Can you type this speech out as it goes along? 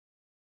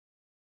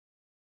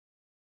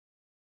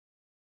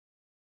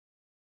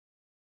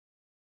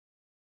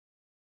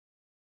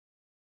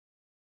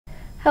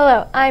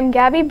Hello, I'm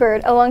Gabby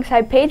Bird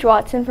alongside Paige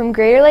Watson from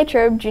Greater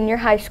Latrobe Junior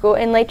High School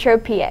in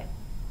Latrobe, PA.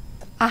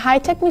 A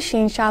high-tech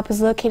machine shop is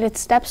located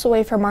steps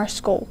away from our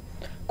school.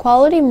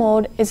 Quality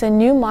Mould is a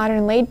new,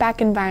 modern,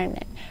 laid-back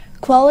environment.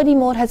 Quality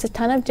Mould has a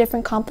ton of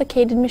different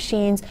complicated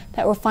machines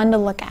that were fun to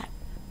look at.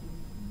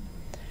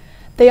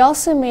 They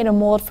also made a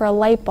mold for a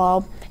light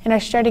bulb and are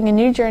starting a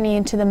new journey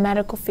into the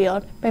medical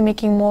field by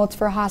making molds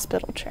for a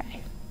hospital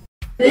tray.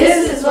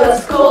 This is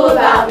what's cool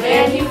about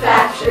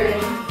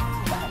manufacturing.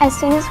 As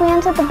soon as we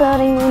entered the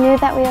building, we knew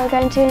that we were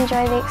going to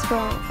enjoy the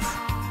experience.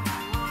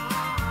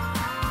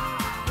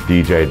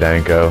 DJ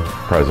Danko,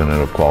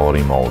 president of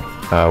Quality Mould.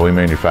 We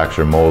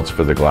manufacture molds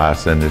for the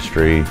glass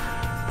industry,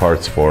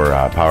 parts for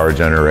power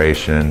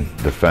generation,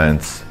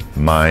 defense,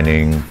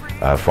 mining,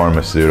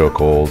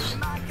 pharmaceuticals,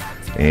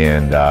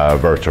 and a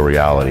virtual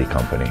reality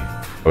company.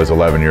 I was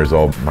 11 years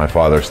old. My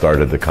father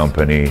started the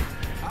company,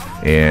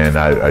 and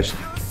I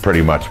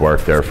pretty much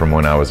worked there from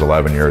when I was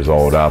 11 years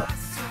old up.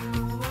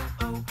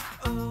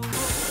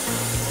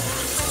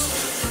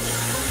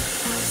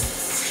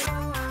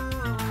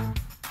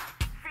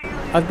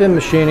 I've been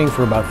machining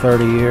for about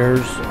 30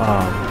 years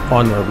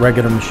on the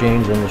regular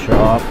machines in the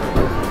shop,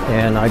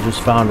 and I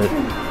just found it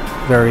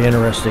very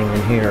interesting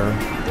in here,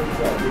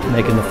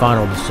 making the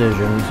final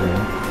decisions.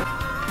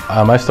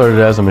 I started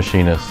as a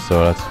machinist,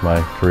 so that's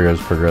my career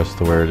has progressed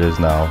to where it is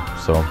now.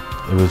 So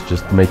it was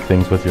just make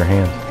things with your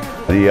hands.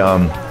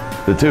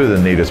 The two of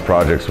the neatest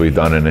projects we've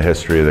done in the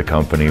history of the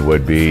company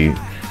would be,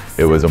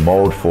 it was a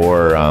mold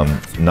for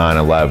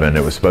 9/11.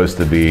 It was supposed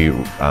to be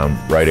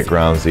right at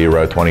ground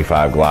zero,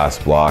 25 glass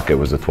block. It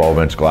was a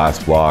 12-inch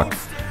glass block.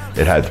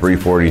 It had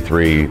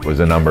 343 was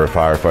the number of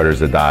firefighters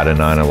that died in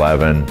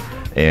 9/11,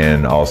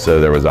 and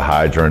also there was a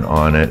hydrant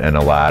on it and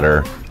a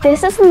ladder.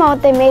 This is the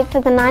mold they made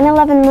for the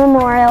 9/11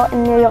 memorial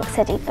in New York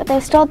City, but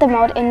they stored the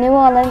mold in New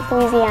Orleans,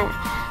 Louisiana.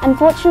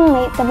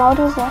 Unfortunately, the mold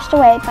was washed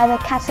away by the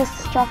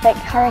catastrophic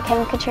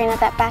Hurricane Katrina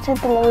that battered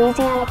the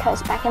Louisiana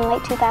coast back in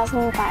late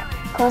 2005,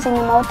 causing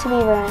the mold to be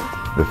ruined.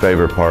 The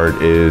favorite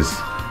part is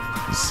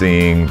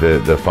seeing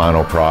the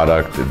final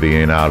product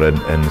being out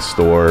in the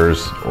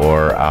stores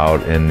or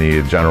out in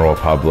the general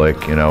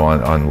public, you know,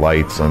 on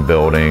lights on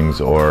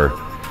buildings, or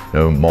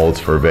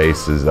molds for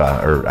vases,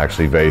 or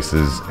actually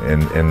vases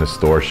in the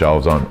store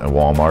shelves on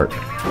Walmart.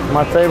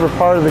 My favorite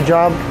part of the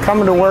job,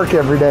 coming to work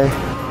every day.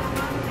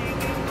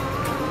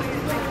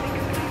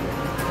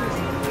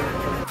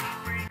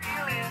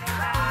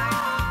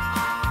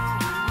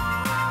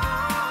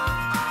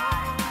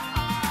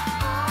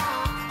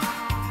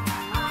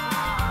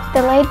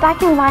 The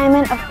laid-back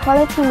environment of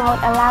Quality Mould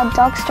allowed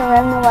dogs to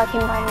roam the work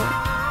environment.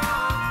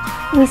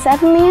 We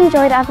certainly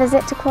enjoyed our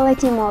visit to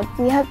Quality Mould.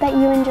 We hope that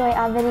you enjoy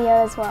our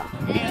video as well.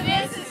 And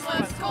this is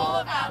what's cool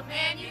about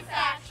manufacturing.